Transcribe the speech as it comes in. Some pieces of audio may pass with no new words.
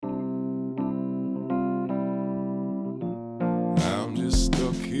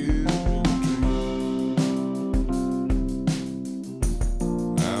here in a dream.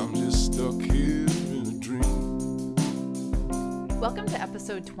 I'm just stuck here in a dream. Welcome to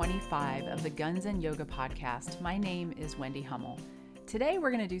episode 25 of the Guns and Yoga podcast. My name is Wendy Hummel. Today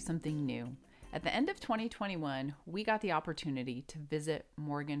we're going to do something new. At the end of 2021, we got the opportunity to visit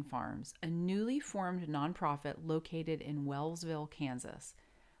Morgan Farms, a newly formed nonprofit located in Wellsville, Kansas.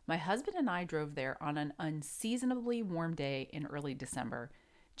 My husband and I drove there on an unseasonably warm day in early December.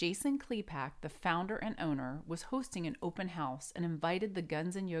 Jason Klepak, the founder and owner, was hosting an open house and invited the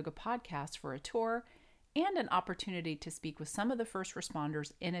Guns and Yoga podcast for a tour and an opportunity to speak with some of the first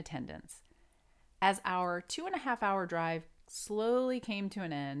responders in attendance. As our 2.5-hour drive slowly came to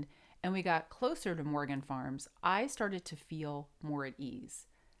an end and we got closer to Morgan Farms, I started to feel more at ease.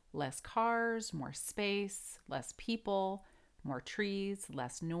 Less cars, more space, less people, more trees,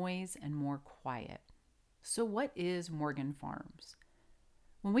 less noise, and more quiet. So what is Morgan Farms?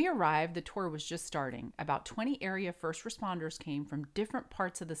 When we arrived, the tour was just starting. About 20 area first responders came from different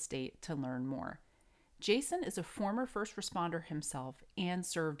parts of the state to learn more. Jason is a former first responder himself and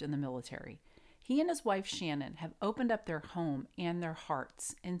served in the military. He and his wife Shannon have opened up their home and their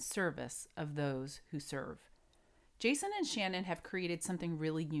hearts in service of those who serve. Jason and Shannon have created something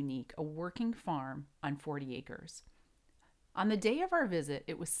really unique, a working farm on 40 acres. On the day of our visit,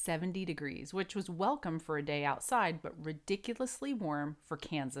 it was 70 degrees, which was welcome for a day outside, but ridiculously warm for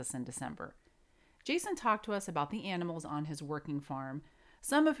Kansas in December. Jason talked to us about the animals on his working farm,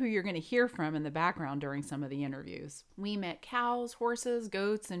 some of who you're going to hear from in the background during some of the interviews. We met cows, horses,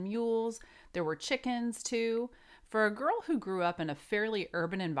 goats, and mules. There were chickens, too. For a girl who grew up in a fairly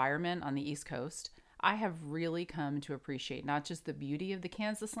urban environment on the East Coast, I have really come to appreciate not just the beauty of the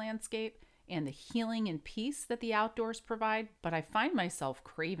Kansas landscape and the healing and peace that the outdoors provide, but I find myself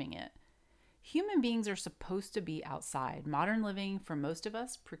craving it. Human beings are supposed to be outside. Modern living, for most of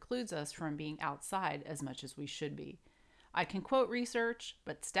us, precludes us from being outside as much as we should be. I can quote research,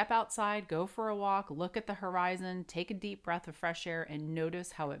 but step outside, go for a walk, look at the horizon, take a deep breath of fresh air, and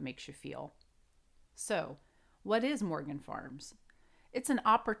notice how it makes you feel. So, what is Morgan Farms? It's an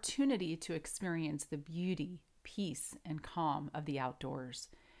opportunity to experience the beauty, peace, and calm of the outdoors.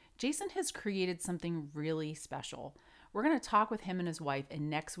 Jason has created something really special. We're going to talk with him and his wife in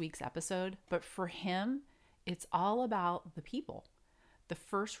next week's episode, but for him, it's all about the people, the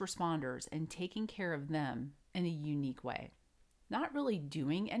first responders, and taking care of them in a unique way. Not really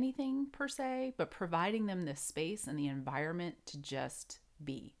doing anything per se, but providing them the space and the environment to just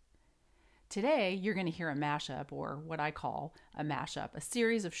be. Today, you're going to hear a mashup, or what I call a mashup, a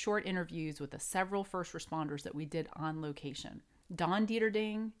series of short interviews with the several first responders that we did on location. Dawn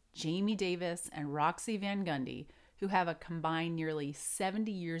Dieterding, Jamie Davis, and Roxy Van Gundy, who have a combined nearly 70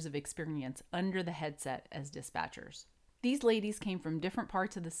 years of experience under the headset as dispatchers. These ladies came from different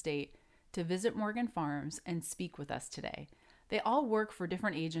parts of the state to visit Morgan Farms and speak with us today. They all work for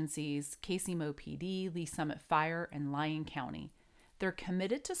different agencies, KCMO PD, Lee Summit Fire, and Lyon County. They're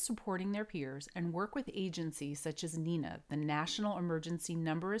committed to supporting their peers and work with agencies such as NENA, the National Emergency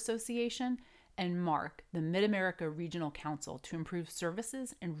Number Association, and MARC, the Mid-America Regional Council, to improve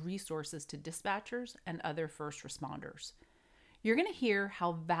services and resources to dispatchers and other first responders. You're going to hear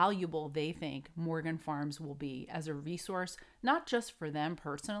how valuable they think Morgan Farms will be as a resource, not just for them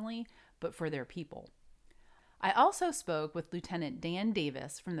personally, but for their people. I also spoke with Lieutenant Dan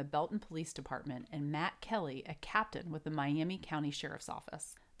Davis from the Belton Police Department and Matt Kelly, a captain with the Miami County Sheriff's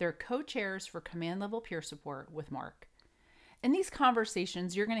Office. They're co-chairs for command level peer support with MARC. In these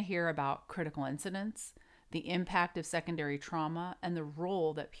conversations, you're going to hear about critical incidents, the impact of secondary trauma, and the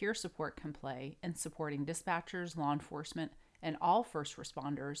role that peer support can play in supporting dispatchers, law enforcement, and all first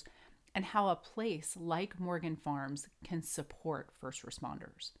responders, and how a place like Morgan Farms can support first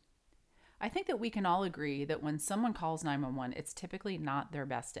responders. I think that we can all agree that when someone calls 911, it's typically not their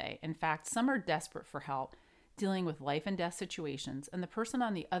best day. In fact, some are desperate for help, dealing with life and death situations, and the person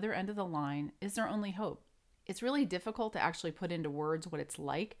on the other end of the line is their only hope. It's really difficult to actually put into words what it's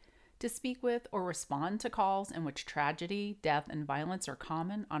like to speak with or respond to calls in which tragedy, death, and violence are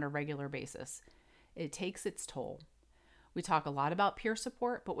common on a regular basis. It takes its toll. We talk a lot about peer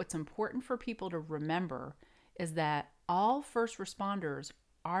support, but what's important for people to remember is that all first responders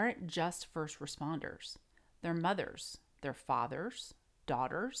aren't just first responders. They're mothers, they're fathers,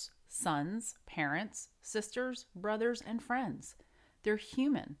 daughters, sons, parents, sisters, brothers, and friends. They're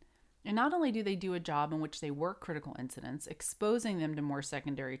human. And not only do they do a job in which they work critical incidents, exposing them to more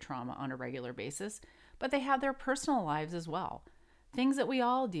secondary trauma on a regular basis, but they have their personal lives as well. Things that we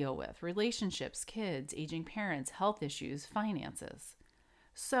all deal with: relationships, kids, aging parents, health issues, finances.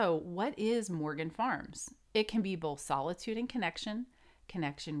 So, what is Morgan Farms? It can be both solitude and connection,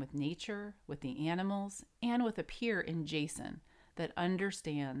 connection with nature, with the animals, and with a peer in Jason that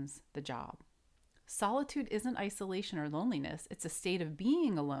understands the job. Solitude isn't isolation or loneliness, it's a state of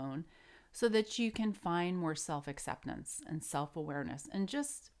being alone so that you can find more self-acceptance and self-awareness and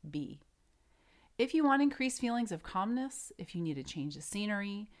just be. If you want increased feelings of calmness, if you need to change the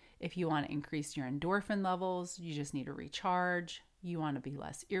scenery, if you want to increase your endorphin levels, you just need to recharge, you want to be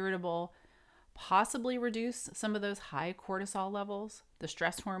less irritable, possibly reduce some of those high cortisol levels, the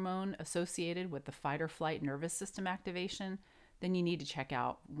stress hormone associated with the fight or flight nervous system activation, then you need to check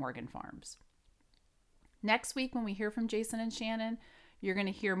out Morgan Farms. Next week, when we hear from Jason and Shannon, you're going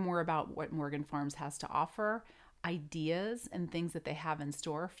to hear more about what Morgan Farms has to offer, ideas and things that they have in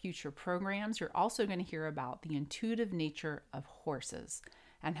store, future programs. You're also going to hear about the intuitive nature of horses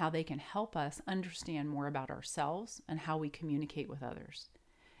and how they can help us understand more about ourselves and how we communicate with others.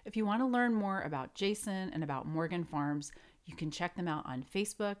 If you want to learn more about Jason and about Morgan Farms, you can check them out on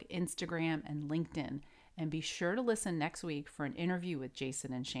Facebook, Instagram, and LinkedIn. And be sure to listen next week for an interview with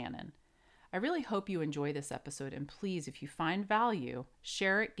Jason and Shannon. I really hope you enjoy this episode, and please, if you find value,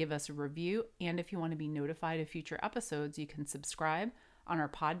 share it, give us a review, and if you want to be notified of future episodes, you can subscribe on our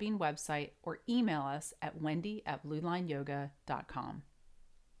Podbean website or email us at wendy@bluelineyoga.com.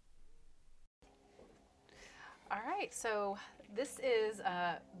 All right, so this is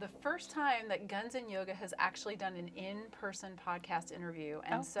the first time that Guns and Yoga has actually done an in-person podcast interview,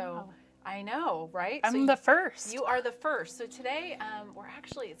 and wow. I know, right? I'm the first. You are the first. So today,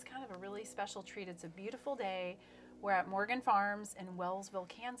 it's kind of a really special treat. It's a beautiful day. We're at Morgan Farms in Wellsville,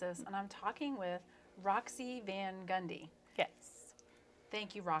 Kansas, and I'm talking with Roxy Van Gundy. Yes.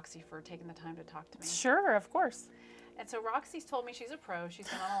 Thank you, Roxy, for taking the time to talk to me. Sure, of course. And so Roxy's told me she's a pro. She's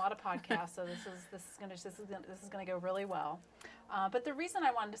been on a lot of podcasts, so this is going to go really well. But the reason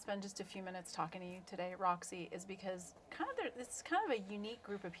I wanted to spend just a few minutes talking to you today, Roxy, is because it's kind of a unique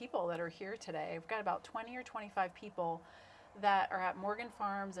group of people that are here today. We've got about 20 or 25 people that are at Morgan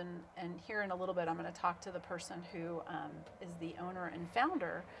Farms, and here in a little bit I'm going to talk to the person who is the owner and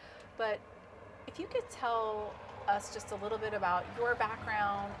founder. But if you could tell us just a little bit about your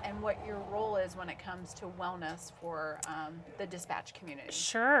background and what your role is when it comes to wellness for the dispatch community.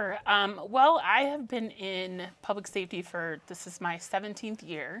 Sure. Well, I have been in public safety this is my 17th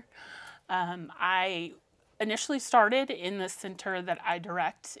year. I initially started in the center that I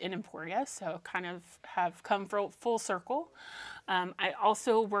direct in Emporia, so kind of have come full circle. I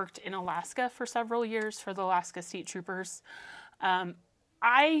also worked in Alaska for several years for the Alaska State Troopers.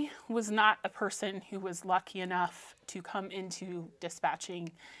 I was not a person who was lucky enough to come into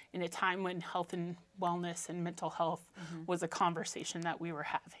dispatching in a time when health and wellness and mental health was a conversation that we were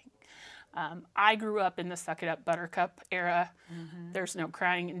having. I grew up in the suck it up buttercup era. There's no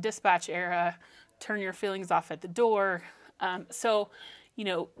crying in dispatch era. Turn your feelings off at the door. So,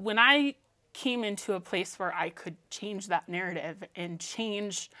 when I came into a place where I could change that narrative and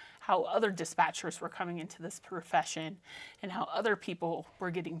change how other dispatchers were coming into this profession and how other people were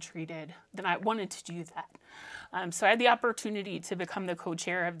getting treated, then I wanted to do that. So I had the opportunity to become the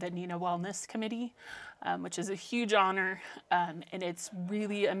co-chair of the NINA Wellness Committee, which is a huge honor, and it's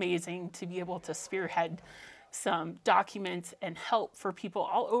really amazing to be able to spearhead some documents and help for people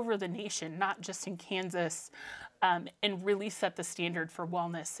all over the nation, not just in Kansas, and really set the standard for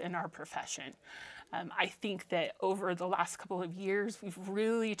wellness in our profession. I think that over the last couple of years, we've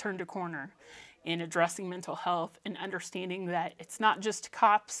really turned a corner in addressing mental health and understanding that it's not just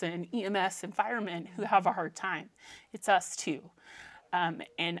cops and EMS and firemen who have a hard time. It's us too.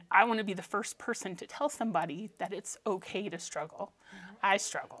 And I want to be the first person to tell somebody that it's okay to struggle. I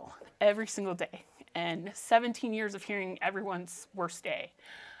struggle every single day. And 17 years of hearing everyone's worst day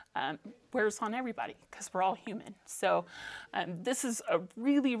wears on everybody because we're all human. So this is a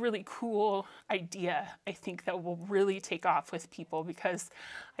really, really cool idea, I think, that will really take off with people, because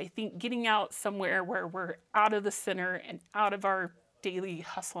I think getting out somewhere where we're out of the center and out of our daily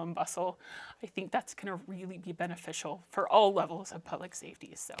hustle and bustle, I think that's going to really be beneficial for all levels of public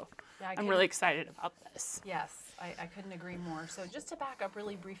safety. So yeah, I'm really excited about this. Yes, I couldn't agree more. So just to back up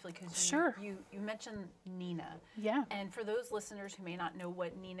really briefly, because you mentioned NINA. Yeah. And for those listeners who may not know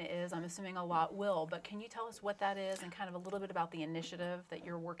what NINA is, I'm assuming a lot will, but can you tell us what that is and kind of a little bit about the initiative that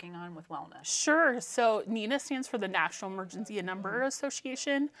you're working on with wellness? Sure. So NINA stands for the National Emergency and Number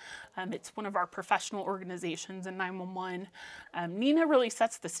Association. It's one of our professional organizations in 911. NINA really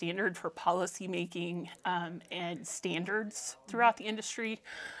sets the standard for policy making and standards throughout the industry.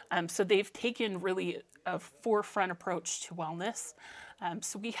 So they've taken really a forefront approach to wellness.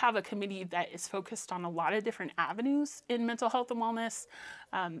 So we have a committee that is focused on a lot of different avenues in mental health and wellness.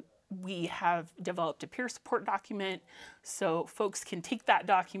 we have developed a peer support document so folks can take that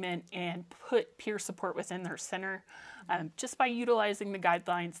document and put peer support within their center just by utilizing the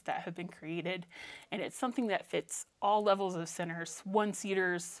guidelines that have been created. And it's something that fits all levels of centers,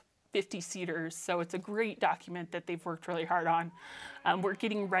 1-seaters, 50-seaters. So it's a great document that they've worked really hard on. We're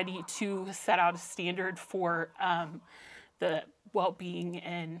getting ready to set out a standard for the well-being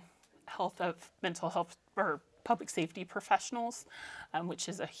and health of mental health or public safety professionals, which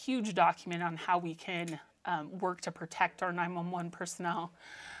is a huge document on how we can work to protect our 911 personnel.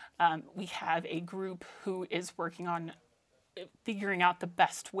 We have a group who is working on figuring out the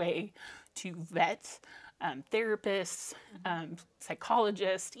best way to vet therapists,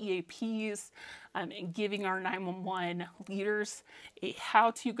 psychologists, EAPs, and giving our 911 leaders a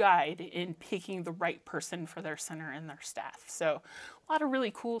how-to guide in picking the right person for their center and their staff. So a lot of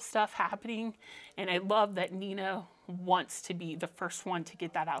really cool stuff happening, and I love that Nina wants to be the first one to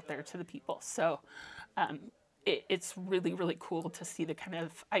get that out there to the people. So it's really, really cool to see the kind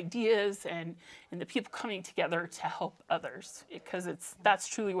of ideas and the people coming together to help others, because that's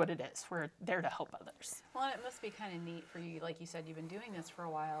truly what it is. We're there to help others. Well, it must be kind of neat for you. Like you said, you've been doing this for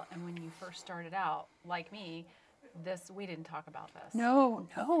a while, and when you first started out, like me, we didn't talk about this. No.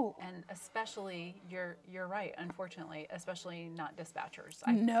 And especially, you're right, unfortunately, especially not dispatchers.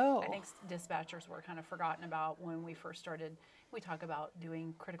 I think dispatchers were kind of forgotten about when we first started. We talk about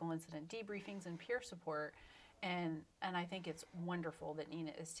doing critical incident debriefings and peer support. And I think it's wonderful that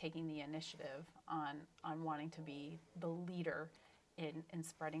Nina is taking the initiative on wanting to be the leader in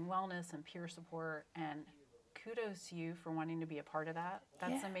spreading wellness and peer support. And kudos to you for wanting to be a part of that.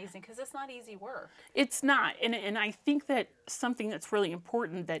 That's amazing, because it's not easy work. It's not. And I think that something that's really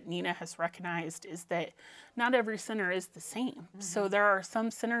important that Nina has recognized is that not every center is the same. Mm-hmm. So there are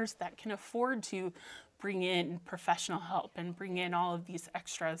some centers that can afford to bring in professional help and bring in all of these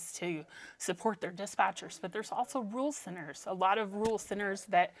extras to support their dispatchers. But there's also rural centers, a lot of rural centers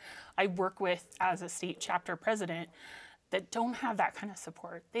that I work with as a state chapter president that don't have that kind of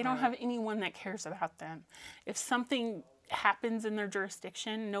support. They don't have anyone that cares about them. If something happens in their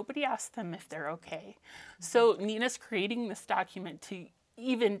jurisdiction, nobody asks them if they're okay. Mm-hmm. So Nina's creating this document to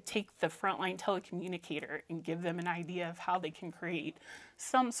even take the frontline telecommunicator and give them an idea of how they can create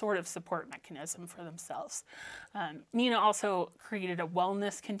some sort of support mechanism for themselves. Nina also created a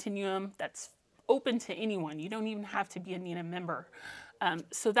wellness continuum that's open to anyone. You don't even have to be a Nina member.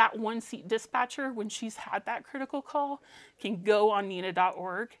 So that 1-seat dispatcher, when she's had that critical call, can go on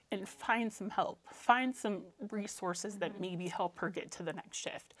nina.org and find some help, find some resources that maybe help her get to the next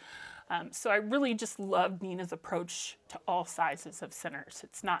shift. So I really just love Nina's approach to all sizes of centers.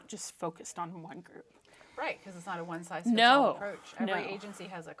 It's not just focused on one group. Right, because it's not a one-size-fits-all approach. Every agency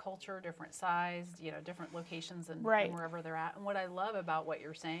has a culture, different size, different locations and wherever they're at. And what I love about what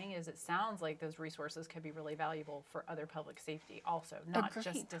you're saying is it sounds like those resources could be really valuable for other public safety also, not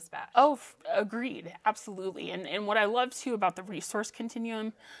just dispatch. Oh, agreed, absolutely. And what I love too about the resource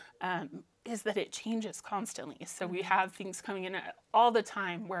continuum is that it changes constantly. So we have things coming in all the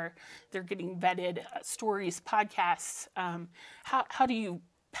time where they're getting vetted, stories, podcasts. How do you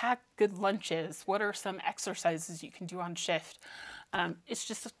pack good lunches? What are some exercises you can do on shift? It's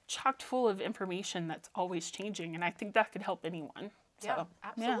just chock full of information that's always changing, and I think that could help anyone. Yeah,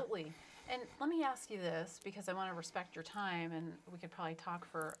 absolutely. Yeah. And let me ask you this, because I want to respect your time, and we could probably talk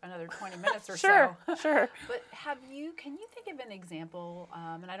for another 20 minutes or Sure. But can you think of an example,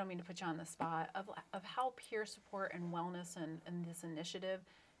 and I don't mean to put you on the spot, of how peer support and wellness and this initiative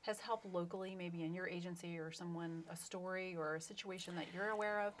has helped locally, maybe in your agency or someone, a story or a situation that you're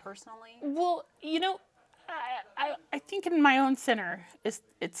aware of personally? Well, I think in my own center, it's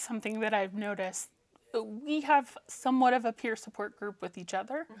something that I've noticed. We have somewhat of a peer support group with each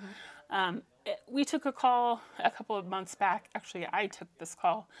other. Mm-hmm. We took a call a couple of months back. Actually, I took this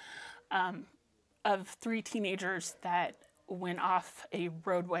call of 3 teenagers that went off a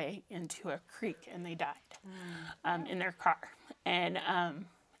roadway into a creek and they died in their car. And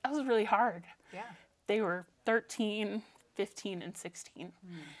that was really hard. Yeah. They were 13, 15, and 16.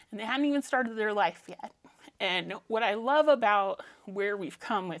 And they hadn't even started their life yet. And what I love about where we've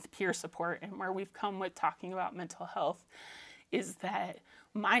come with peer support and where we've come with talking about mental health is that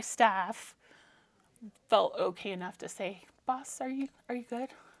my staff felt okay enough to say, "Boss, are you good?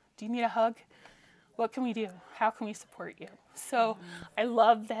 Do you need a hug? What can we do? How can we support you?" So I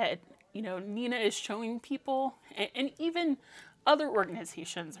love that, Nina is showing people, and even other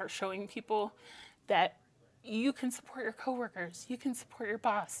organizations are showing people that you can support your coworkers, you can support your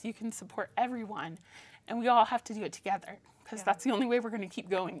boss, you can support everyone, and we all have to do it together. because that's the only way we're going to keep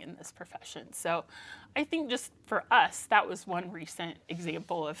going in this profession. So I think just for us, that was one recent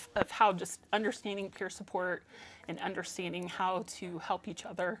example of how just understanding peer support and understanding how to help each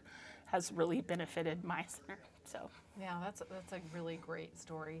other has really benefited my center. So Yeah, that's a really great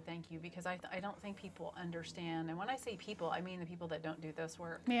story. Thank you, because I don't think people understand. And when I say people, I mean the people that don't do this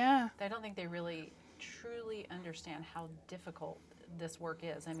work. yeah, I don't think they really truly understand how difficult this work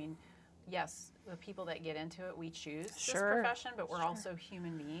is. I mean, yes, the people that get into it, we choose this Sure, profession, but we're also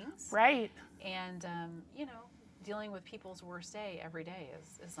human beings. right. And, dealing with people's worst day every day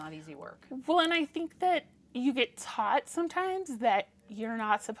is not easy work. Well, and I think that you get taught sometimes that you're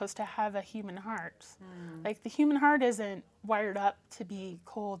not supposed to have a human heart. Like the human heart isn't wired up to be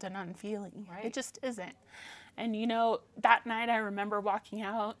cold and unfeeling. Right. It just isn't. And that night I remember walking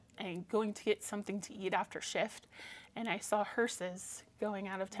out and going to get something to eat after shift, and I saw hearses going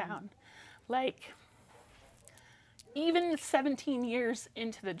out of town. Like, even 17 years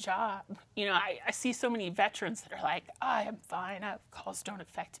into the job, I see so many veterans that are like, I am fine, calls don't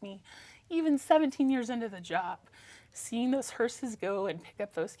affect me. Even 17 years into the job, seeing those hearses go and pick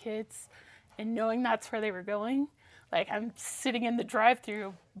up those kids and knowing that's where they were going, like I'm sitting in the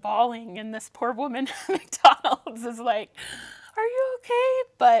drive-thru bawling, and this poor woman at McDonald's is like, are you okay?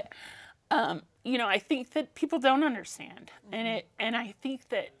 But, I think that people don't understand. And I think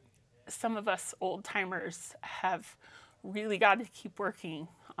that some of us old timers have really got to keep working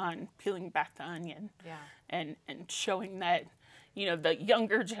on peeling back the onion. Yeah. And showing that, the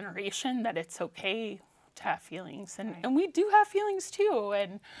younger generation that it's okay to have feelings. And we do have feelings too.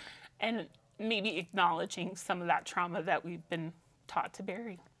 And maybe acknowledging some of that trauma that we've been taught to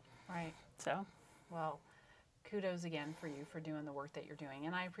bury. Right. So, Well, kudos again for you for doing the work that you're doing.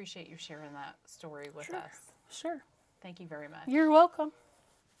 And I appreciate you sharing that story with us. sure. Thank you very much. You're welcome.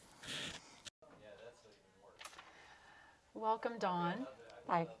 Welcome, Dawn.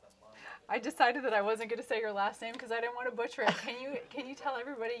 Hi. I decided that I wasn't going to say your last name because I didn't want to butcher it. Can you tell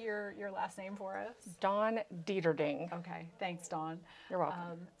everybody your last name for us? Dawn Dieterding. Okay, thanks, Dawn. You're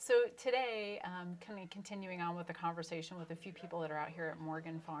welcome. So today, kind of continuing on with the conversation with a few people that are out here at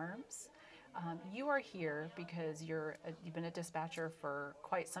Morgan Farms. You are here because you've been a dispatcher for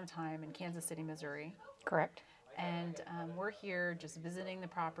quite some time in Kansas City, Missouri. Correct. And we're here just visiting the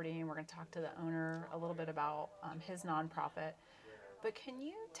property, and we're going to talk to the owner a little bit about his nonprofit. But can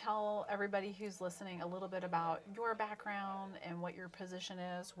you tell everybody who's listening a little bit about your background and what your position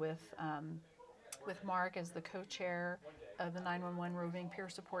is with Mark as the co-chair of the 911 Roving Peer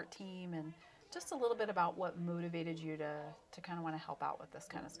Support Team, and just a little bit about what motivated you to kind of want to help out with this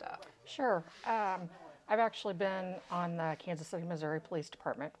kind of stuff? Sure. I've actually been on the Kansas City, Missouri Police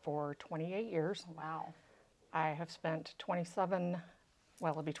Department for 28 years. Wow. I have spent 27,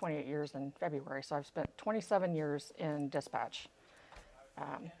 well, it'll be 28 years in February, so I've spent 27 years in dispatch.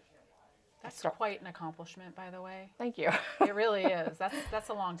 That's quite an accomplishment, by the way. Thank you. It really is. That's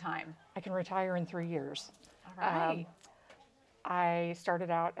a long time. I can retire in 3 years. All right. I started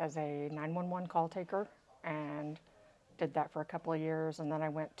out as a 911 call taker and did that for a couple of years, and then I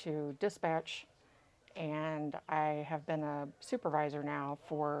went to dispatch, and I have been a supervisor now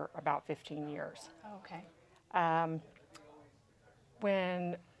for about 15 years. Okay.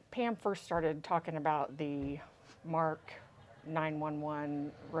 When Pam first started talking about the Mark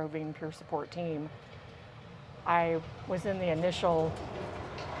 911 Roving Peer Support Team, I was in the initial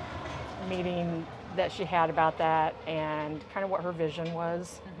meeting that she had about that and kind of what her vision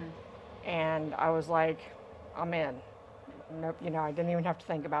was. And I was like, I'm in. Nope, I didn't even have to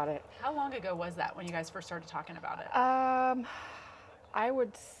think about it. How long ago was that when you guys first started talking about it? I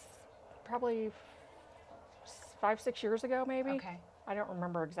would probably 5-6 years ago, maybe. Okay. I don't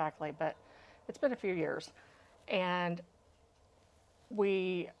remember exactly, but it's been a few years. And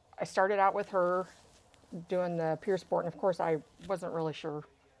I started out with her doing the peer support, and of course I wasn't really sure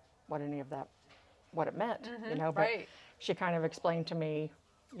what any of that, what it meant, but right. she kind of explained to me,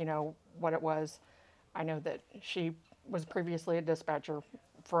 what it was. I know that she was previously a dispatcher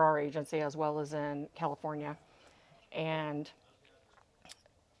for our agency as well as in California, and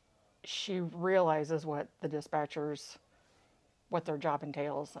she realizes what the dispatchers, what their job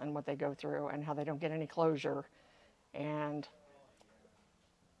entails and what they go through and how they don't get any closure. And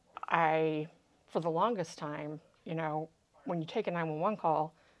for the longest time, when you take a 911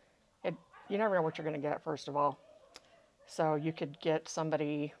 call, you never know what you're going to get, first of all. So you could get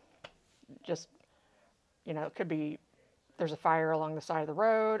somebody just, it could be there's a fire along the side of the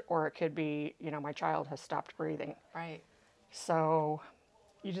road, or it could be, my child has stopped breathing. Right. So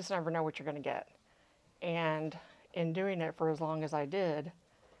you just never know what you're going to get. And in doing it for as long as I did,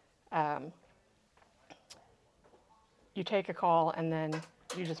 you take a call and then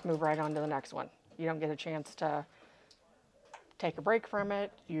you just move right on to the next one. You don't get a chance to take a break from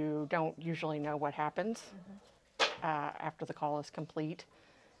it. You don't usually know what happens after the call is complete.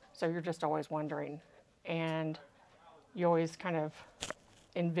 So you're just always wondering. And you always kind of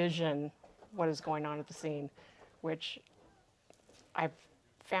envision what is going on at the scene, which I've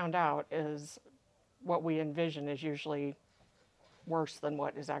found out is what we envision is usually worse than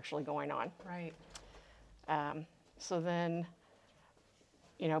what is actually going on. Right. So then,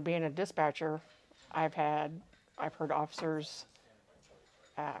 you know, being a dispatcher, I've heard officers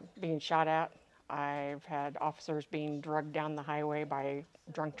being shot at. I've had officers being drugged down the highway by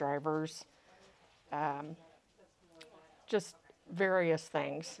drunk drivers. Just various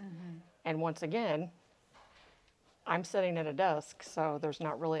things. And once again, I'm sitting at a desk, so there's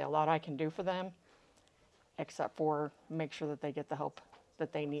not really a lot I can do for them, except for make sure that they get the help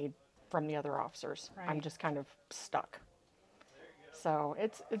that they need from the other officers. I'm Right. just kind of stuck. So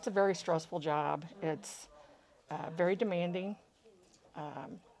it's a very stressful job. It's very demanding,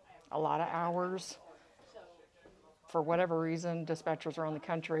 a lot of hours. For whatever reason, dispatchers around the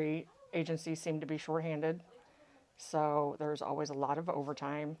country, agencies seem to be shorthanded. So there's always a lot of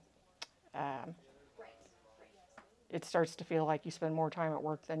overtime. It starts to feel like you spend more time at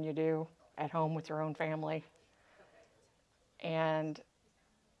work than you do at home with your own family. And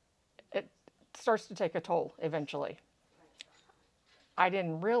it starts to take a toll eventually. I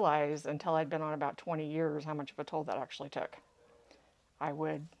didn't realize until I'd been on about 20 years how much of a toll that actually took. I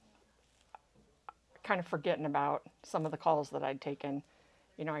would kind of forgetting about some of the calls that I'd taken.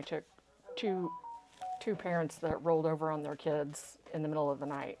 You know, I took two parents that rolled over on their kids in the middle of the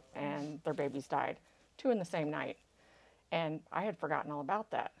night and their babies died, 2 in the same night. And I had forgotten all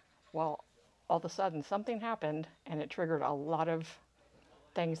about that. Well, all of a sudden something happened and it triggered a lot of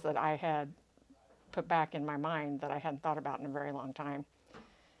things that I had put back in my mind that I hadn't thought about in a very long time.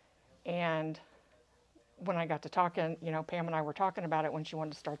 And when I got to talking, you know, Pam and I were talking about it when she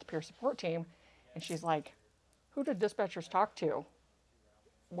wanted to start the peer support team, and she's like, who did dispatchers talk to?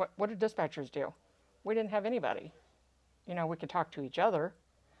 What did dispatchers do? We didn't have anybody. You know, we could talk to each other.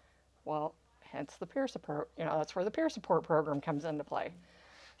 Well, hence the peer support, you know, that's where the peer support program comes into play.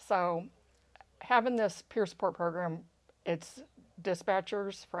 So having this peer support program, it's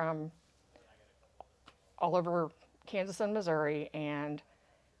dispatchers from all over Kansas and Missouri, and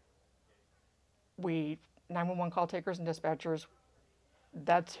 911 call takers and dispatchers,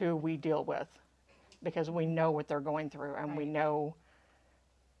 that's who we deal with because we know what they're going through and we know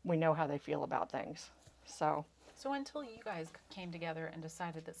how they feel about things. So until you guys came together and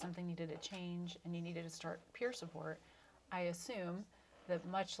decided that something needed to change and you needed to start peer support, I assume that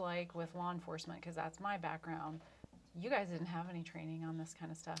much like with law enforcement, because that's my background, you guys didn't have any training on this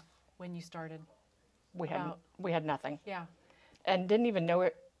kind of stuff when you started. we had nothing, Yeah, and didn't even know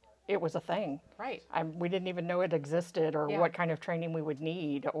it was a thing. right. We didn't even know it existed or Yeah. what kind of training we would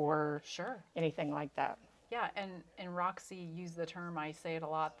need or Sure. anything like that. Yeah, and Roxy used the term, I say it a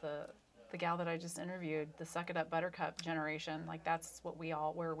lot, the gal that I just interviewed, the suck it up buttercup generation, like that's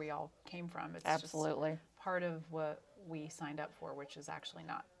where we all came from. It's Absolutely. just part of what we signed up for, which is actually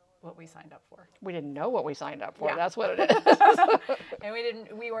not what we signed up for. We didn't know what we signed up for. Yeah. That's what it is.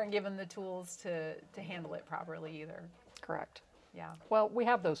 And we weren't given the tools to handle it properly either. Correct. Yeah, Well, we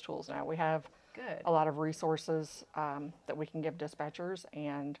have those tools now. We have good. a lot of resources that we can give dispatchers,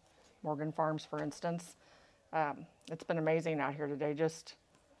 and Morgan Farms, for instance. It's been amazing out here today, just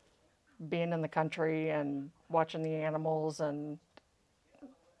being in the country and watching the animals and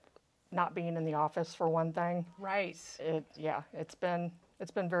not being in the office for one thing. Right. It's been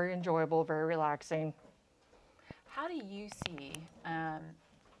very enjoyable, very relaxing. How do you see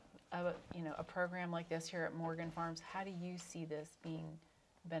a program like this here at Morgan Farms? How do you see this being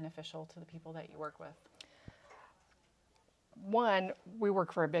beneficial to the people that you work with? One, we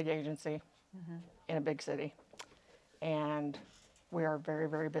work for a big agency in a big city, and we are very,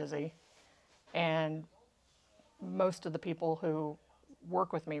 very busy. And most of the people who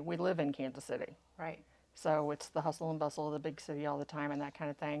work with me, we live in Kansas City. Right. So it's the hustle and bustle of the big city all the time and that kind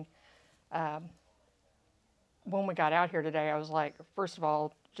of thing. When we got out here today, I was like, first of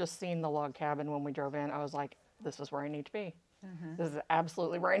all, just seeing the log cabin when we drove in, I was like, this is where I need to be. This is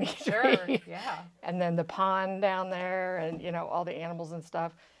absolutely where I need Sure. to be. Yeah. And then the pond down there and, you know, all the animals and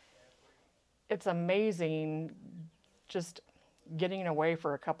stuff. It's amazing just getting away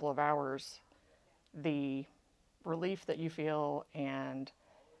for a couple of hours, the relief that you feel, and,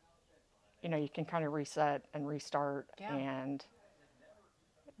 you know, you can kind of reset and restart. Yeah. And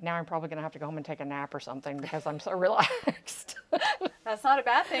now I'm probably going to have to go home and take a nap or something because I'm so relaxed. That's not a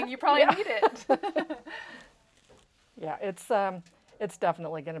bad thing. You probably need it. Yeah, it's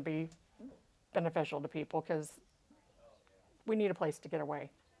definitely going to be beneficial to people because we need a place to get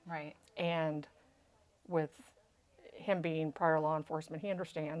away. Right. And with him being prior law enforcement, he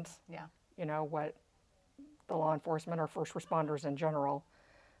understands, Yeah. you know, what the law enforcement or first responders in general,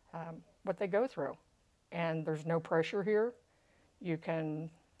 what they go through. And there's no pressure here. You can,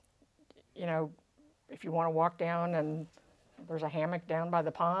 you know, if you want to walk down and there's a hammock down by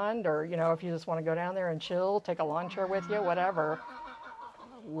the pond, or, you know, if you just want to go down there and chill, take a lawn chair with you, whatever.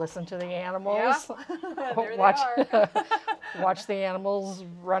 Listen to the animals. There they watch are. watch the animals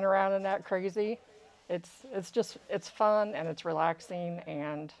run around and that crazy. It's fun and it's relaxing,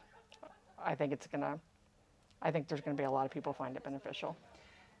 and I think there's gonna be a lot of people find it beneficial.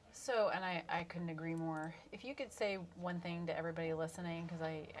 So, and I couldn't agree more. If you could say one thing to everybody listening, because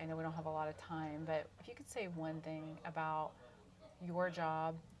I know we don't have a lot of time, but if you could say one thing about your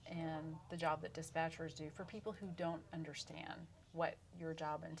job and the job that dispatchers do for people who don't understand what your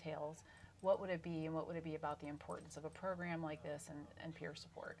job entails, what would it be, and what would it be about the importance of a program like this and peer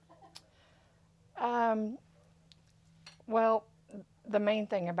support? Well, the main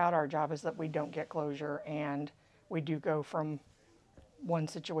thing about our job is that we don't get closure, and we do go from one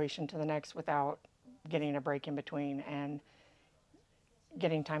situation to the next without getting a break in between and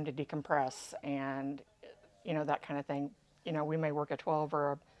getting time to decompress and, you know, that kind of thing. You know, we may work a 12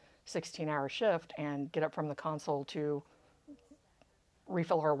 or a 16-hour shift and get up from the console to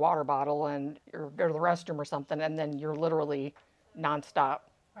refill our water bottle and or go to the restroom or something, and then you're literally nonstop,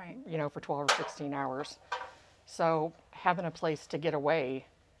 Right. you know, for 12 or 16 hours. So having a place to get away,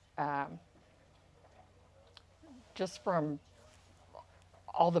 just from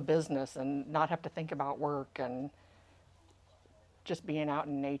all the business and not have to think about work and just being out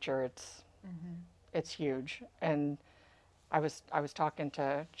in nature, it's huge. And I was talking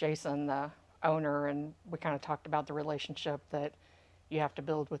to Jason, the owner, and we kind of talked about the relationship that you have to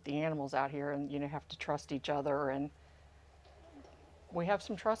build with the animals out here, and you know, have to trust each other. And we have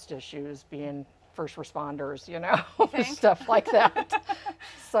some trust issues being first responders, you know, stuff like that.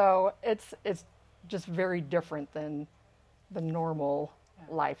 So it's just very different than the normal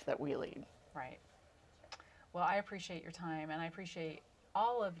life that we lead. Right. Well, I appreciate your time, and I appreciate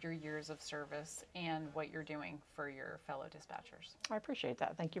all of your years of service and what you're doing for your fellow dispatchers. I appreciate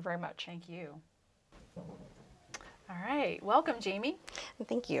that. Thank you very much. Thank you. All right. Welcome, Jamie.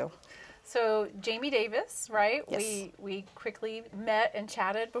 Thank you. So Jamie Davis, right? Yes. We quickly met and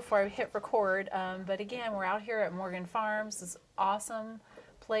chatted before I hit record. But again, we're out here at Morgan Farms, this awesome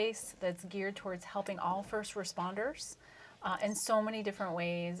place that's geared towards helping all first responders in so many different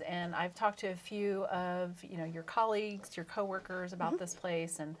ways. And I've talked to a few of your colleagues, your coworkers about this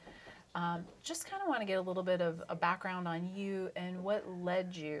place, and just kind of want to get a little bit of a background on you and what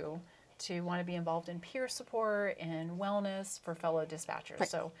led you to want to be involved in peer support and wellness for fellow dispatchers. Right.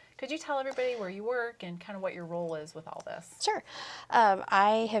 So could you tell everybody where you work and kind of what your role is with all this? Sure.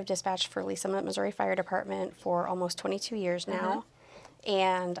 I have dispatched for Lee Summit, Missouri Fire Department for almost 22 years now.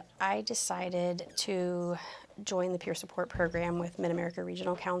 And I decided to join the peer support program with Mid-America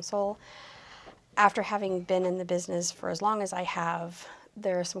Regional Council. After having been in the business for as long as I have,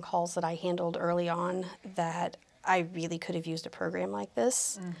 there are some calls that I handled early on that I really could have used a program like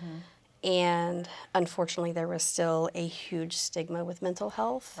this. And unfortunately, there was still a huge stigma with mental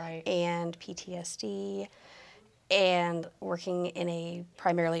health and PTSD. And working in a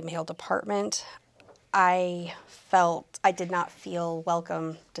primarily male department, I felt I did not feel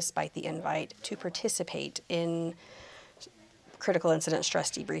welcome, despite the invite, to participate in critical incident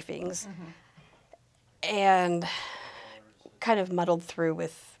stress debriefings. And kind of muddled through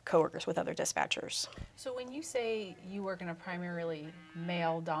with coworkers, with other dispatchers. So when you say you work in a primarily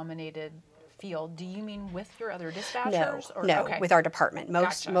male-dominated field, do you mean with your other dispatchers? No, Okay. with our department.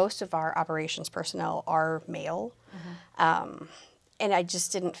 Gotcha. Most of our operations personnel are male, and I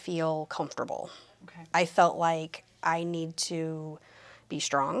just didn't feel comfortable. Okay. I felt like I need to be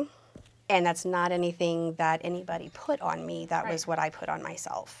strong, and that's not anything that anybody put on me. That was what I put on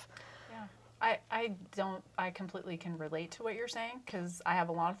myself. Yeah. I completely can relate to what you're saying, because I have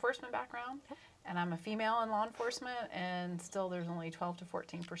a law enforcement background, and I'm a female in law enforcement, and still there's only 12 to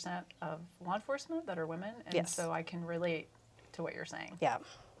 14% of law enforcement that are women, and so I can relate to what you're saying. Yeah,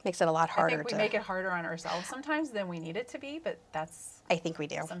 makes it a lot harder. I think we make it harder on ourselves sometimes than we need it to be, but that's I think we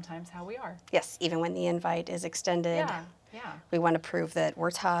do. sometimes how we are. Yes, even when the invite is extended, Yeah. we want to prove that we're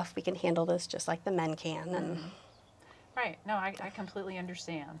tough, we can handle this just like the men can. And Right. No, I completely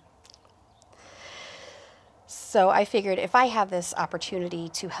understand. So I figured if I have this opportunity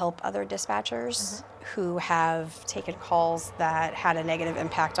to help other dispatchers who have taken calls that had a negative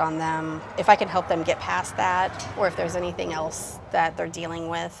impact on them, if I can help them get past that, or if there's anything else that they're dealing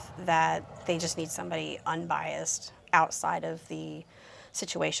with that they just need somebody unbiased outside of the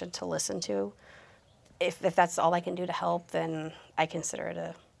situation to listen to, if that's all I can do to help, then I consider it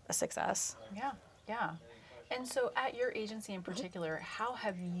a success. Yeah, yeah. And so at your agency in particular, how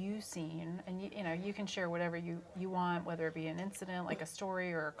have you seen, and you know, you can share whatever you want, whether it be an incident, like a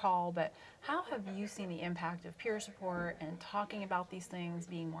story or a call, but how have you seen the impact of peer support and talking about these things,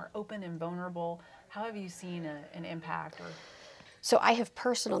 being more open and vulnerable? How have you seen an impact? Or So I have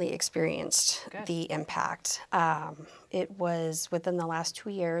personally experienced Good. the impact. It was within the last 2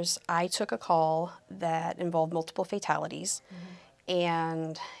 years, I took a call that involved multiple fatalities,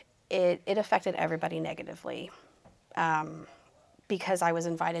 and it affected everybody negatively. Because I was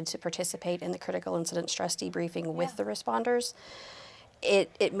invited to participate in the critical incident stress debriefing with the responders,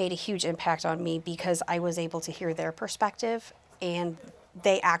 it made a huge impact on me because I was able to hear their perspective, and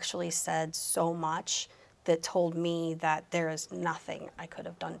they actually said so much that told me that there is nothing I could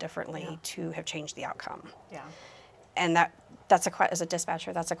have done differently to have changed the outcome. yeah, And as a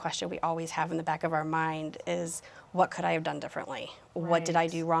dispatcher, that's a question we always have in the back of our mind is, what could I have done differently? What did I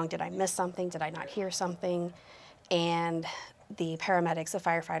Right. do wrong? Did I miss something? Did I not hear something? And the paramedics, the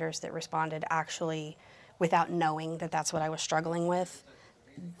firefighters that responded actually, without knowing that that's what I was struggling with,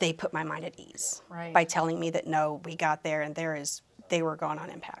 they put my mind at ease Right. by telling me that no, we got there and they were gone on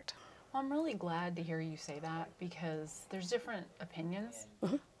impact. Well, I'm really glad to hear you say that because there's different opinions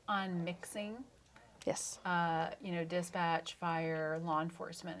on mixing, Yes. you know, dispatch, fire, law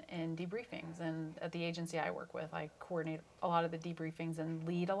enforcement, and debriefings. And at the agency I work with, I coordinate a lot of the debriefings and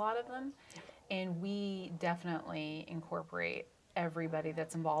lead a lot of them. And we definitely incorporate everybody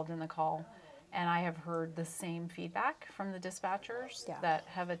that's involved in the call. And I have heard the same feedback from the dispatchers Yeah. that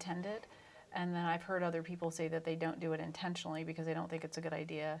have attended. And then I've heard other people say that they don't do it intentionally because they don't think it's a good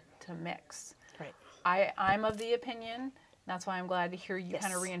idea to mix. Right. I'm of the opinion, that's why I'm glad to hear you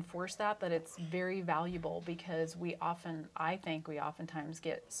kind of Yes. reinforce that it's very valuable because I think we oftentimes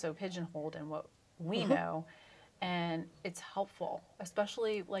get so pigeonholed in what we know, and it's helpful,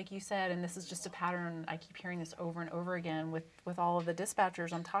 especially like you said, and this is just a pattern, I keep hearing this over and over again with all of the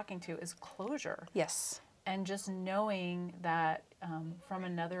dispatchers I'm talking to, is closure. Yes. And just knowing that from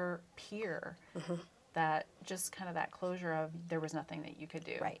another peer, that just kind of that closure of there was nothing that you could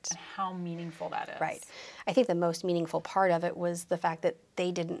do. Right. And how meaningful that is. Right. I think the most meaningful part of it was the fact that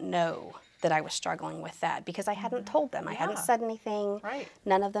they didn't know that I was struggling with that because I hadn't told them. I hadn't Yeah. said anything. Right.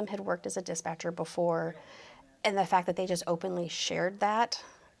 None of them had worked as a dispatcher before. And the fact that they just openly shared that,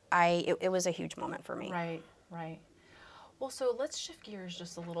 it was a huge moment for me. Right, right. Well, so let's shift gears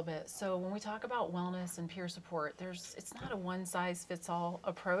just a little bit. So when we talk about wellness and peer support, it's not a one size fits all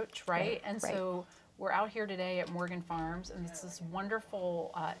approach, right? Right, And right. so we're out here today at Morgan Farms, and it's this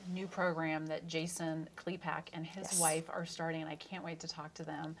wonderful new program that Jason Klepak and his Yes. wife are starting, and I can't wait to talk to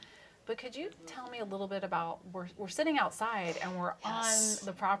them. But could you tell me a little bit about, we're sitting outside and we're Yes. on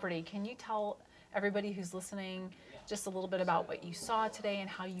the property. Can you tell everybody who's listening just a little bit about what you saw today and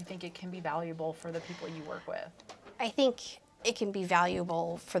how you think it can be valuable for the people you work with? I think it can be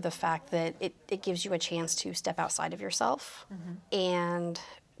valuable for the fact that it gives you a chance to step outside of yourself. And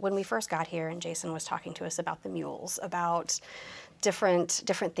when we first got here and Jason was talking to us about the mules, about different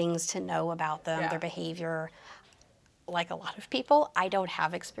things to know about them, Yeah. their behavior, like a lot of people, I don't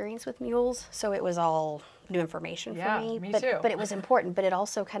have experience with mules, so it was all new information Yeah, for me. me but, too. but it was important, but it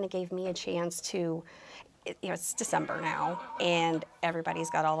also kind of gave me a chance to, it's December now, and everybody's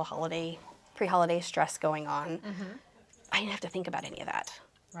got all the pre-holiday stress going on. I didn't have to think about any of that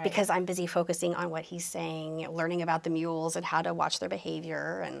Right. because I'm busy focusing on what he's saying, learning about the mules and how to watch their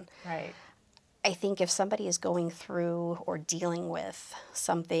behavior. And Right. I think if somebody is going through or dealing with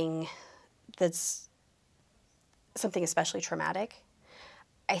something that's something especially traumatic,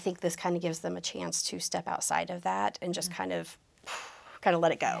 I think this kind of gives them a chance to step outside of that and just kind of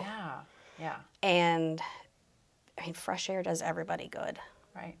let it go. Yeah. Yeah. And I mean, fresh air does everybody good.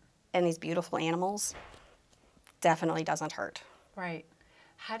 Right. And these beautiful animals definitely doesn't hurt. Right.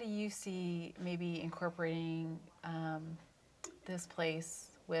 How do you see maybe incorporating this place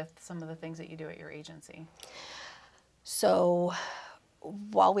with some of the things that you do at your agency? So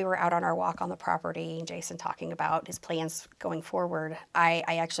while we were out on our walk on the property, and Jason talking about his plans going forward, I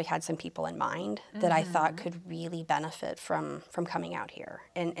actually had some people in mind that I thought could really benefit from coming out here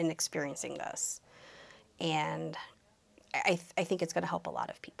and experiencing this. And I think it's going to help a lot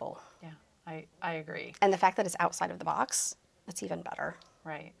of people. Yeah, I agree. And the fact that it's outside of the box, that's even better.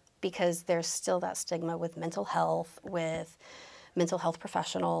 Right. because there's still that stigma with mental health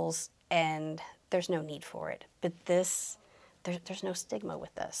professionals, and there's no need for it. But there's no stigma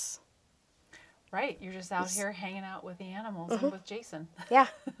with this. Right. You're just out here hanging out with the animals and with Jason. Yeah.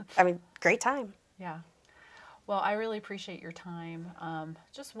 I mean, great time. Yeah. Well, I really appreciate your time.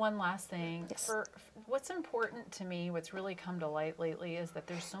 Just one last thing. Yes. For what's important to me, what's really come to light lately is that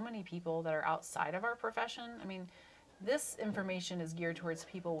there's so many people that are outside of our profession. I mean, this information is geared towards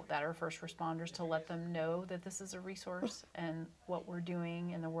people that are first responders to let them know that this is a resource and what we're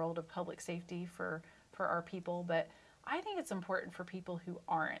doing in the world of public safety for our people. But I think it's important for people who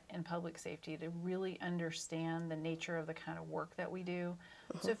aren't in public safety to really understand the nature of the kind of work that we do.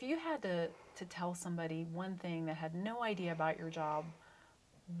 So if you had to tell somebody one thing that had no idea about your job,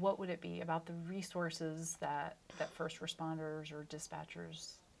 what would it be about the resources that first responders or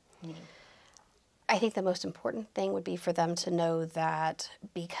dispatchers need? I think the most important thing would be for them to know that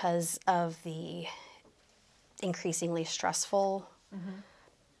because of the increasingly stressful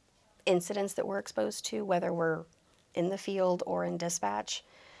incidents that we're exposed to, whether we're in the field or in dispatch,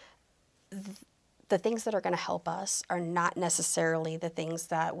 the things that are going to help us are not necessarily the things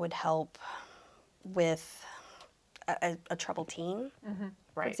that would help with a troubled teen,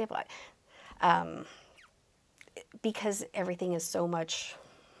 for Right. example. Because everything is so much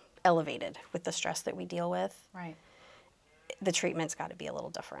elevated with the stress that we deal with, Right. the treatment's got to be a little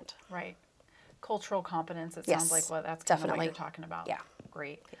different. Right. Cultural competence, it Yes, sounds like that's kind of what definitely. you're talking about. Yeah.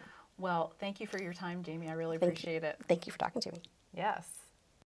 Great. Well, thank you for your time, Jamie. I really Thank you. appreciate it. Thank you for talking to me. Yes.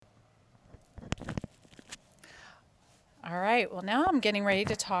 All right. Well, now I'm getting ready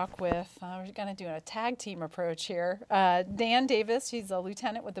to talk with, we're going to do a tag team approach here. Dan Davis, he's a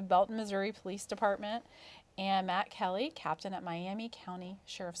lieutenant with the Belton, Missouri Police Department, and Matt Kelly, captain at Miami County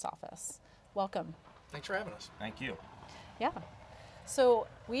Sheriff's Office. Welcome. Thanks for having us. Thank you. Yeah. So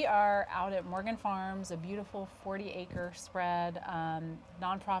we are out at Morgan Farms, a beautiful 40-acre spread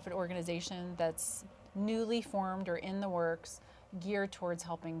nonprofit organization that's newly formed or in the works, geared towards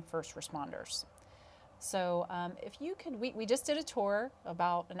helping first responders. So if you could, we just did a tour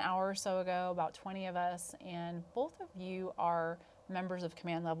about an hour or so ago, about 20 of us, and both of you are members of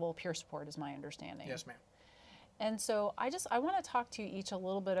command level peer support, is my understanding. Yes, ma'am. And so I want to talk to you each a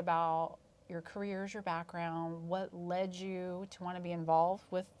little bit about your careers, your background, what led you to want to be involved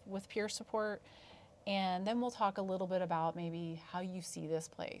with peer support, and then we'll talk a little bit about maybe how you see this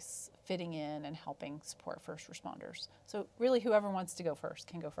place fitting in and helping support first responders. So really, whoever wants to go first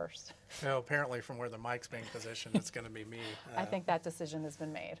can go first. Well, apparently from where the mic's being positioned, it's going to be me. I think that decision has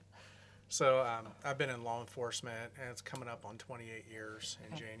been made. So I've been in law enforcement, and it's coming up on 28 years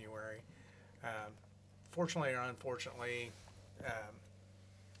in January. Fortunately or unfortunately,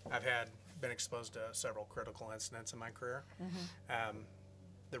 I've been exposed to several critical incidents in my career.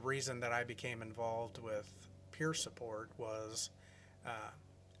 The reason that I became involved with peer support was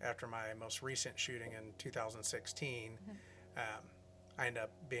after my most recent shooting in 2016, I ended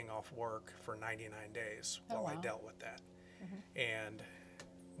up being off work for 99 days while I dealt with that. And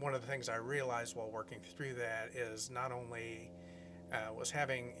one of the things I realized while working through that is not only was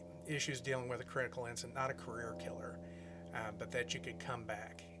having issues dealing with a critical incident, not a career killer, but that you could come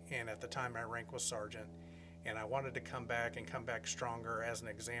back. And at the time, my rank was sergeant, and I wanted to come back and come back stronger as an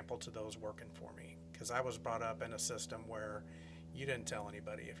example to those working for me, because I was brought up in a system where you didn't tell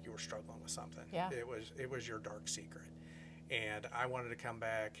anybody if you were struggling with something. Yeah. It was your dark secret, and I wanted to come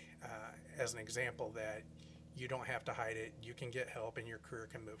back as an example that you don't have to hide it. You can get help, and your career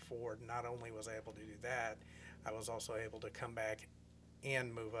can move forward. Not only was I able to do that, I was also able to come back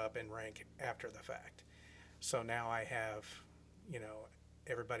and move up in rank after the fact. So now I have,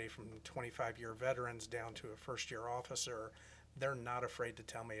 everybody from 25-year veterans down to a first-year officer. They're not afraid to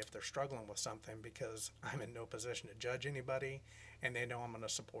tell me if they're struggling with something, because I'm in no position to judge anybody, and they know I'm going to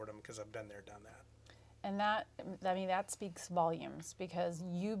support them because I've been there, done that. And that speaks volumes, because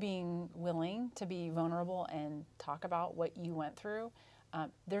you being willing to be vulnerable and talk about what you went through,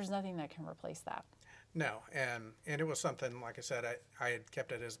 there's nothing that can replace that. No, and it was something, like I said, I had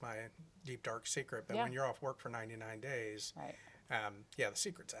kept it as my deep, dark secret, but Yeah. when you're off work for 99 days, Right. the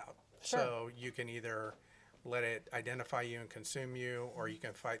secret's out. Sure. So you can either let it identify you and consume you, or you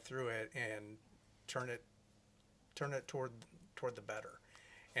can fight through it and turn it toward the better.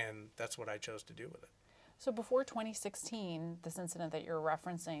 And that's what I chose to do with it. So before 2016, this incident that you're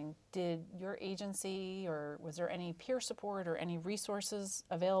referencing, did your agency, or was there any peer support or any resources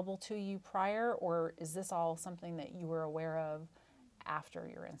available to you prior, or is this all something that you were aware of after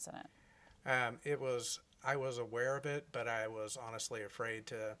your incident? I was aware of it, but I was honestly afraid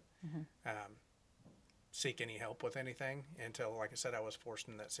to seek any help with anything until, like I said, I was forced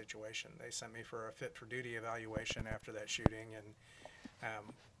in that situation. They sent me for a fit for duty evaluation after that shooting, and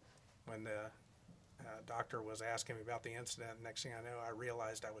when the doctor was asking me about the incident, next thing I know, I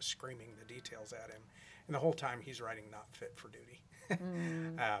realized I was screaming the details at him, and the whole time he's writing not fit for duty.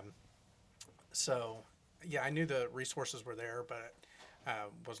 So yeah, I knew the resources were there, but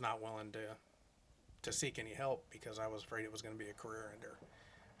was not willing to seek any help because I was afraid it was going to be a career ender.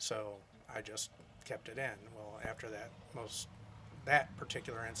 So I just kept it in. Well, after that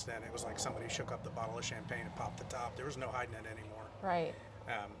particular incident, it was like somebody shook up the bottle of champagne and popped the top. There was no hiding it anymore. Right.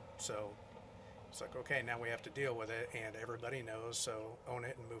 So it's like, okay, now we have to deal with it, and everybody knows, so own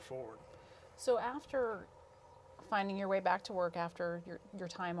it and move forward. So after finding your way back to work after your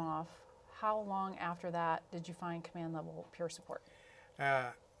time off, how long after that did you find command level peer support?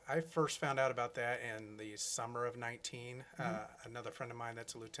 I first found out about that in the summer of 19. Another friend of mine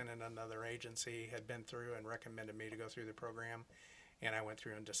that's a lieutenant in another agency had been through and recommended me to go through the program, and I went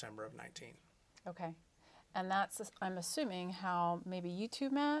through in December of 19. Okay. And that's, I'm assuming, how maybe you two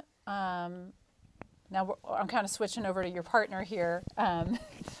met. Now I'm kind of switching over to your partner here,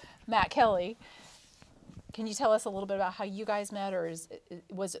 Matt Kelly. Can you tell us a little bit about how you guys met, or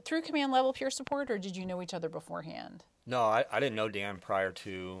was it through command level peer support, or did you know each other beforehand? No, I didn't know Dan prior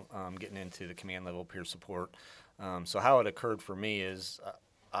to getting into the command level peer support. So how it occurred for me is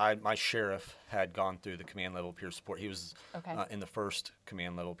my sheriff had gone through the command level peer support. He was in the first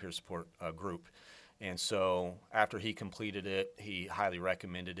command level peer support group. And so after he completed it, he highly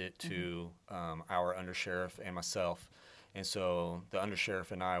recommended it to our undersheriff and myself. And so the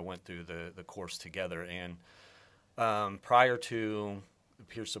undersheriff and I went through the course together. And prior to the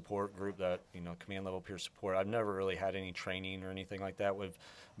peer support group, that, command level peer support, I've never really had any training or anything like that. We've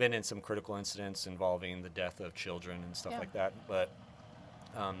been in some critical incidents involving the death of children and stuff like that, but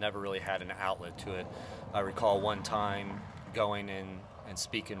never really had an outlet to it. I recall one time going in and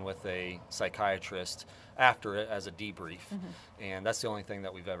speaking with a psychiatrist after it as a debrief. And that's the only thing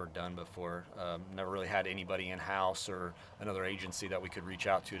that we've ever done before. Never really had anybody in-house or another agency that we could reach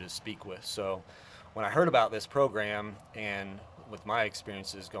out to speak with. So when I heard about this program, and with my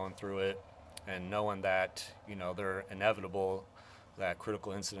experiences going through it and knowing that, they're inevitable, that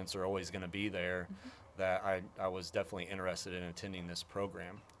critical incidents are always going to be there, that I was definitely interested in attending this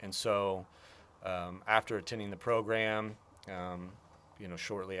program. And so after attending the program,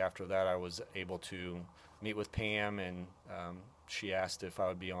 shortly after that, I was able to meet with Pam, and she asked if I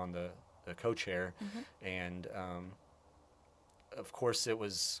would be on the co-chair. And of course, it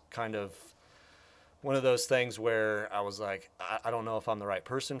was kind of one of those things where I was like, I don't know if I'm the right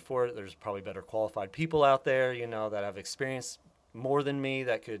person for it. There's probably better qualified people out there, that have experienced more than me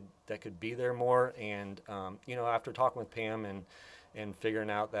that could be there more. And after talking with Pam and figuring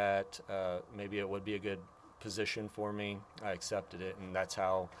out that maybe it would be a good position for me, I accepted it, and that's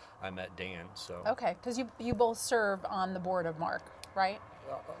how I met Dan. So Okay, because you both serve on the board of MARC, right?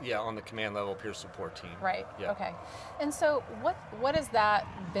 Yeah, on the command level peer support team. Right. Yeah. Okay. And so what has that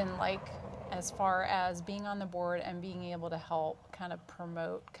been like as far as being on the board and being able to help kind of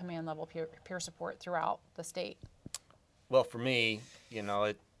promote command level peer support throughout the state? Well, for me,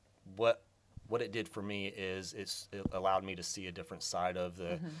 what it did for me is it allowed me to see a different side of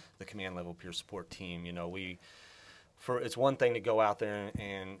the command level peer support team. It's one thing to go out there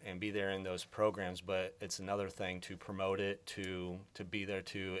and be there in those programs, but it's another thing to promote it, to be there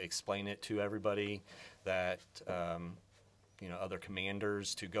to explain it to everybody, that other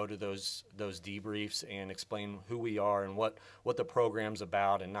commanders, to go to those debriefs and explain who we are and what the program's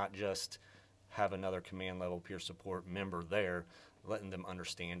about, and not just have another command level peer support member there, letting them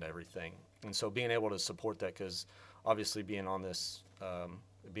understand everything. And so being able to support that, because obviously being on this,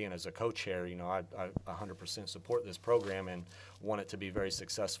 being as a co-chair, I 100% support this program and want it to be very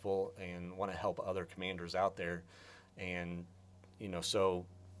successful and want to help other commanders out there. And, so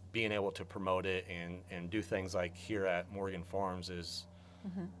being able to promote it and do things like here at Morgan Farms is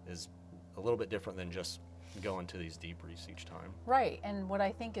a little bit different than just going to these debriefs each time. Right, and what I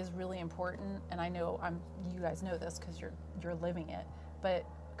think is really important, and I know you guys know this because you're living it, but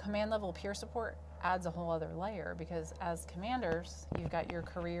command level peer support adds a whole other layer, because as commanders, you've got your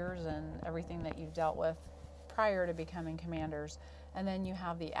careers and everything that you've dealt with prior to becoming commanders, and then you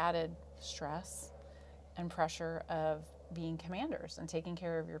have the added stress and pressure of being commanders and taking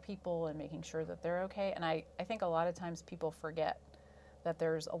care of your people and making sure that they're okay. And I think a lot of times people forget that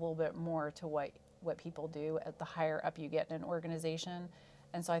there's a little bit more to what people do at the higher up you get in an organization.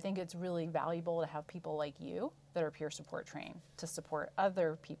 And so I think it's really valuable to have people like you that are peer support trained to support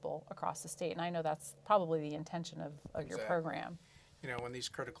other people across the state. And I know that's probably the intention of your Exactly. program. When these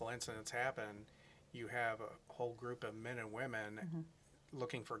critical incidents happen, you have a whole group of men and women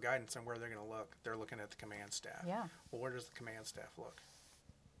looking for guidance on where they're going to look. They're looking at the command staff. Yeah. Well, where does the command staff look?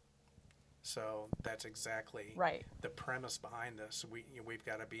 So that's exactly Right. the premise behind this. We've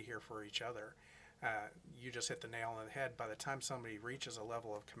got to be here for each other. You just hit the nail on the head. By the time somebody reaches a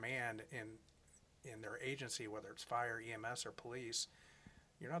level of command in their agency, whether it's fire, EMS, or police,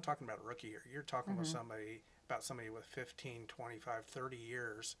 you're not talking about a rookie here. You're talking with somebody with 15, 25, 30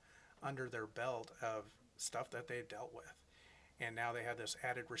 years under their belt of stuff that they've dealt with. And now they have this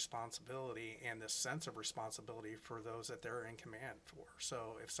added responsibility and this sense of responsibility for those that they're in command for.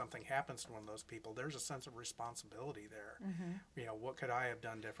 So if something happens to one of those people, there's a sense of responsibility there. You know, what could I have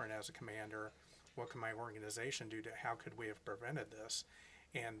done different as a commander? What can my organization do how could we have prevented this?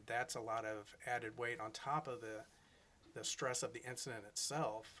 And that's a lot of added weight on top of the stress of the incident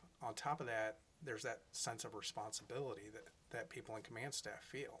itself. On top of that, there's that sense of responsibility that people in command staff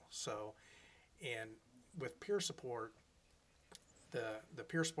feel. So, and with peer support, the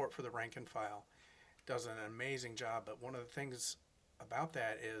peer support for the rank and file does an amazing job. But one of the things about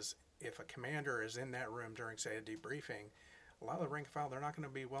that is if a commander is in that room during, say, a debriefing, a lot of the rank and file, they're not going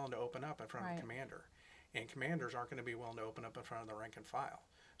to be willing to open up in front of the commander. And commanders aren't going to be willing to open up in front of the rank and file.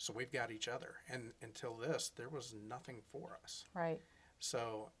 So we've got each other. And until this, there was nothing for us. Right.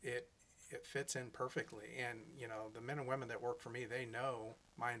 So it fits in perfectly. And, you know, the men and women that work for me, they know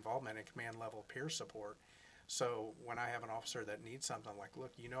my involvement in command level peer support. So when I have an officer that needs something, like,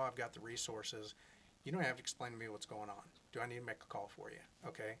 look, you know I've got the resources. You don't have to explain to me what's going on. Do I need to make a call for you?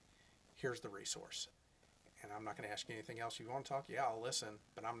 Okay, here's the resource. And I'm not going to ask you anything else. You want to talk? Yeah, I'll listen,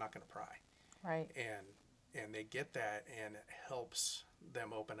 but I'm not going to pry. Right. And they get that, and it helps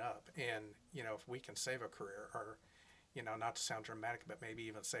them open up. And, you know, if we can save a career or, you know, not to sound dramatic, but maybe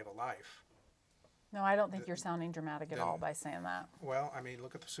even save a life. No, I don't think you're sounding dramatic at all by saying that. Well, I mean,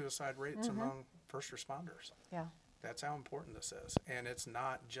 look at the suicide rates among first responders. Yeah. That's how important this is. And it's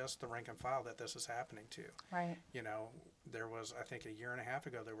not just the rank and file that this is happening to. Right. You know, there was, I think a year and a half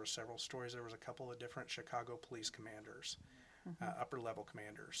ago, there were several stories. There was a couple of different Chicago police commanders, upper level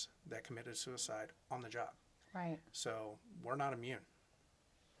commanders that committed suicide on the job. Right. So we're not immune.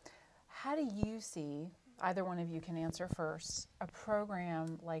 How do you see, either one of you can answer first, a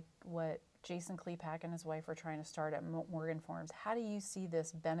program like what Jason Klepak and his wife are trying to start at Morgan Farms? How do you see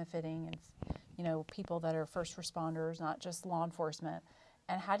this benefiting and, you know, people that are first responders, not just law enforcement?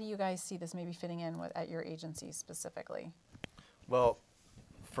 And how do you guys see this maybe fitting in at your agency specifically? Well,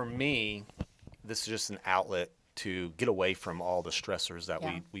 for me, this is just an outlet to get away from all the stressors that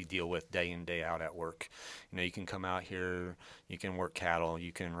we deal with day in, day out at work. You know, you can come out here, you can work cattle,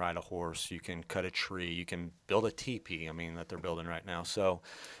 you can ride a horse, you can cut a tree, you can build a teepee, that they're building right now. So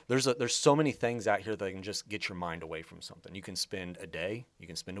there's so many things out here that can just get your mind away from something. You can spend a day, you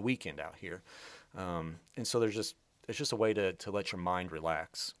can spend a weekend out here. And so it's just a way to let your mind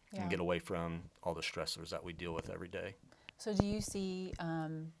relax and get away from all the stressors that we deal with every day. So do you see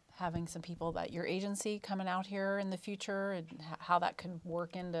having some people at your agency coming out here in the future and how that could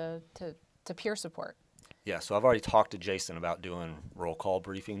work into peer support? Yeah, so I've already talked to Jason about doing roll call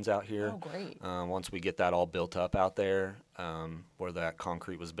briefings out here. Oh, great. Once we get that all built up out there, where that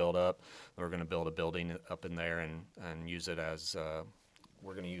concrete was built up, we're going to build a building up in there and use it as,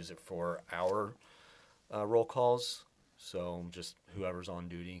 we're going to use it for our roll calls. So just whoever's on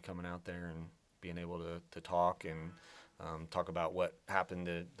duty coming out there and being able to talk and talk about what happened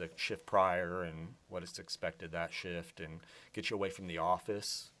the shift prior and what is expected that shift, and get you away from the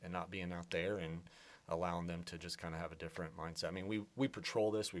office and not being out there and allowing them to just kind of have a different mindset. I mean, we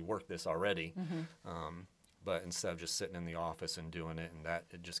patrol this, we work this already, but instead of just sitting in the office and doing it, and that,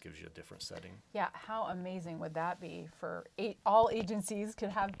 it just gives you a different setting. Yeah, how amazing would that be for all agencies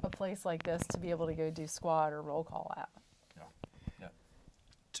could have a place like this to be able to go do squad or roll call at? Yeah.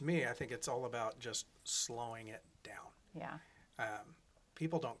 To me, I think it's all about just slowing it down. Yeah.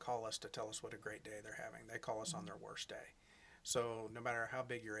 People don't call us to tell us what a great day they're having. They call us on their worst day. So no matter how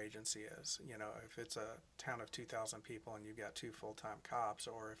big your agency is, if it's a town of 2,000 people and you've got 2 full-time cops,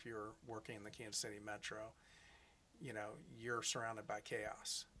 or if you're working in the Kansas City Metro, you're surrounded by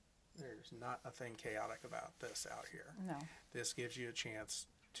chaos. There's not a thing chaotic about this out here. No. This gives you a chance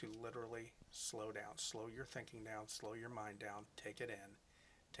to literally slow down, slow your thinking down, slow your mind down, take it in,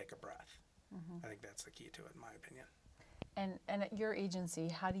 take a breath. I think that's the key to it, in my opinion. And at your agency,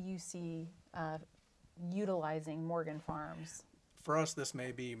 how do you see utilizing Morgan Farms? For us, this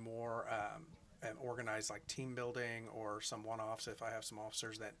may be more an organized like team building or some one-offs if I have some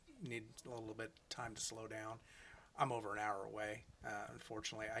officers that need a little bit time to slow down. I'm over an hour away.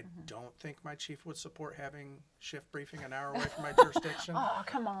 Unfortunately, I don't think my chief would support having shift briefing an hour away from my jurisdiction. Oh,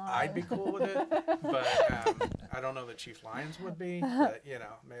 come on. I'd be cool with it, but I don't know that Chief Lyons would be. But,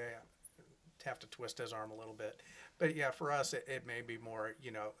 may have to twist his arm a little bit. But yeah, for us, it may be more,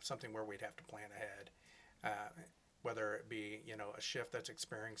 something where we'd have to plan ahead. Whether it be, a shift that's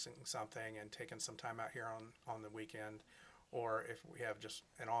experiencing something and taking some time out here on the weekend, or if we have just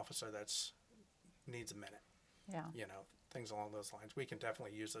an officer that's needs a minute. Yeah. Things along those lines. We can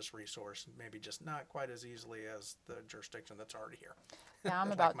definitely use this resource, maybe just not quite as easily as the jurisdiction that's already here. Yeah, I'm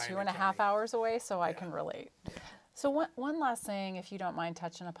Like about Miami 2.5 County. hours away, so I can relate. So one last thing, if you don't mind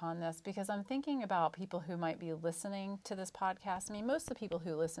touching upon this, because I'm thinking about people who might be listening to this podcast. I mean, most of the people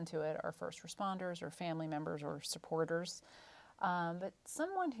who listen to it are first responders or family members or supporters, but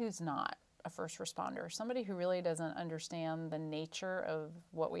someone who's not a first responder, somebody who really doesn't understand the nature of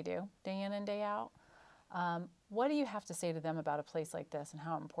what we do day in and day out, what do you have to say to them about a place like this and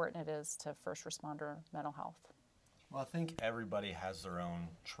how important it is to first responder mental health? Well, I think everybody has their own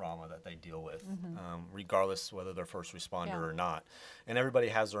trauma that they deal with, regardless whether they're first responder or not. And everybody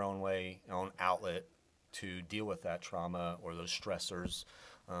has their own way, own outlet to deal with that trauma or those stressors.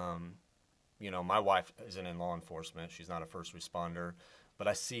 My wife isn't in law enforcement. She's not a first responder. But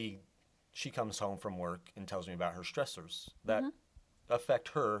I see she comes home from work and tells me about her stressors that affect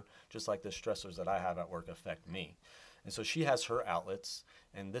her just like the stressors that I have at work affect me. And so she has her outlets,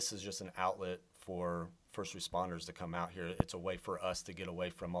 and this is just an outlet for first responders to come out here. It's a way for us to get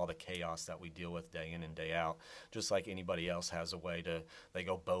away from all the chaos that we deal with day in and day out. Just like anybody else has a way they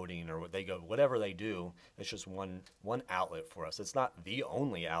go boating or they go, whatever they do, it's just one outlet for us. It's not the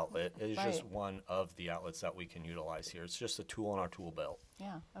only outlet. It is just one of the outlets that we can utilize here. It's just a tool in our tool belt.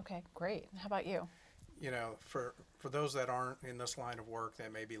 Yeah, okay, great. How about you? For those that aren't in this line of work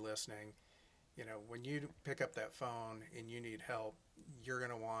that may be listening, when you pick up that phone and you need help, you're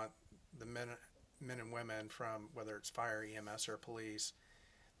going to want the men and women from whether it's fire, EMS, or police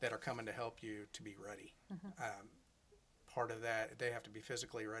that are coming to help you to be ready. Part of that, they have to be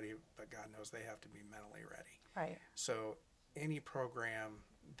physically ready, but God knows they have to be mentally ready. Right. So any program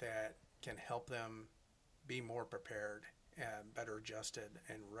that can help them be more prepared and better adjusted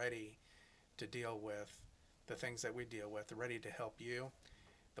and ready to deal with the things that we deal with, ready to help you,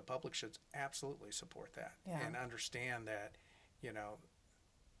 the public should absolutely support that and understand that,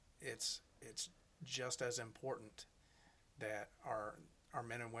 it's just as important that our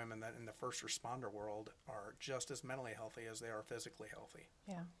men and women that in the first responder world are just as mentally healthy as they are physically healthy.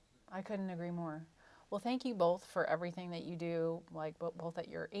 Yeah, I couldn't agree more. Well, thank you both for everything that you do, like both at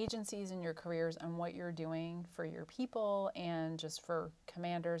your agencies and your careers and what you're doing for your people and just for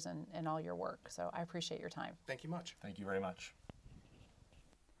commanders and all your work. So I appreciate your time. Thank you much. Thank you very much.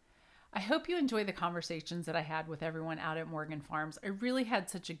 I hope you enjoy the conversations that I had with everyone out at Morgan Farms. I really had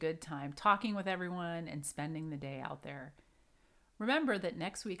such a good time talking with everyone and spending the day out there. Remember that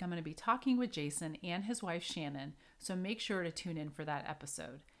next week I'm going to be talking with Jason and his wife Shannon, so make sure to tune in for that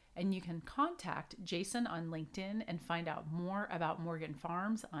episode. And you can contact Jason on LinkedIn and find out more about Morgan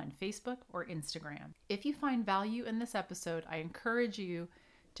Farms on Facebook or Instagram. If you find value in this episode, I encourage you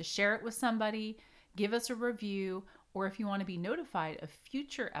to share it with somebody, give us a review, or if you want to be notified of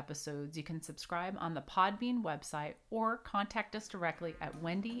future episodes, you can subscribe on the Podbean website or contact us directly at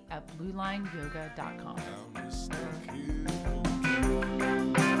wendy@bluelineyoga.com. I'm just stuck here.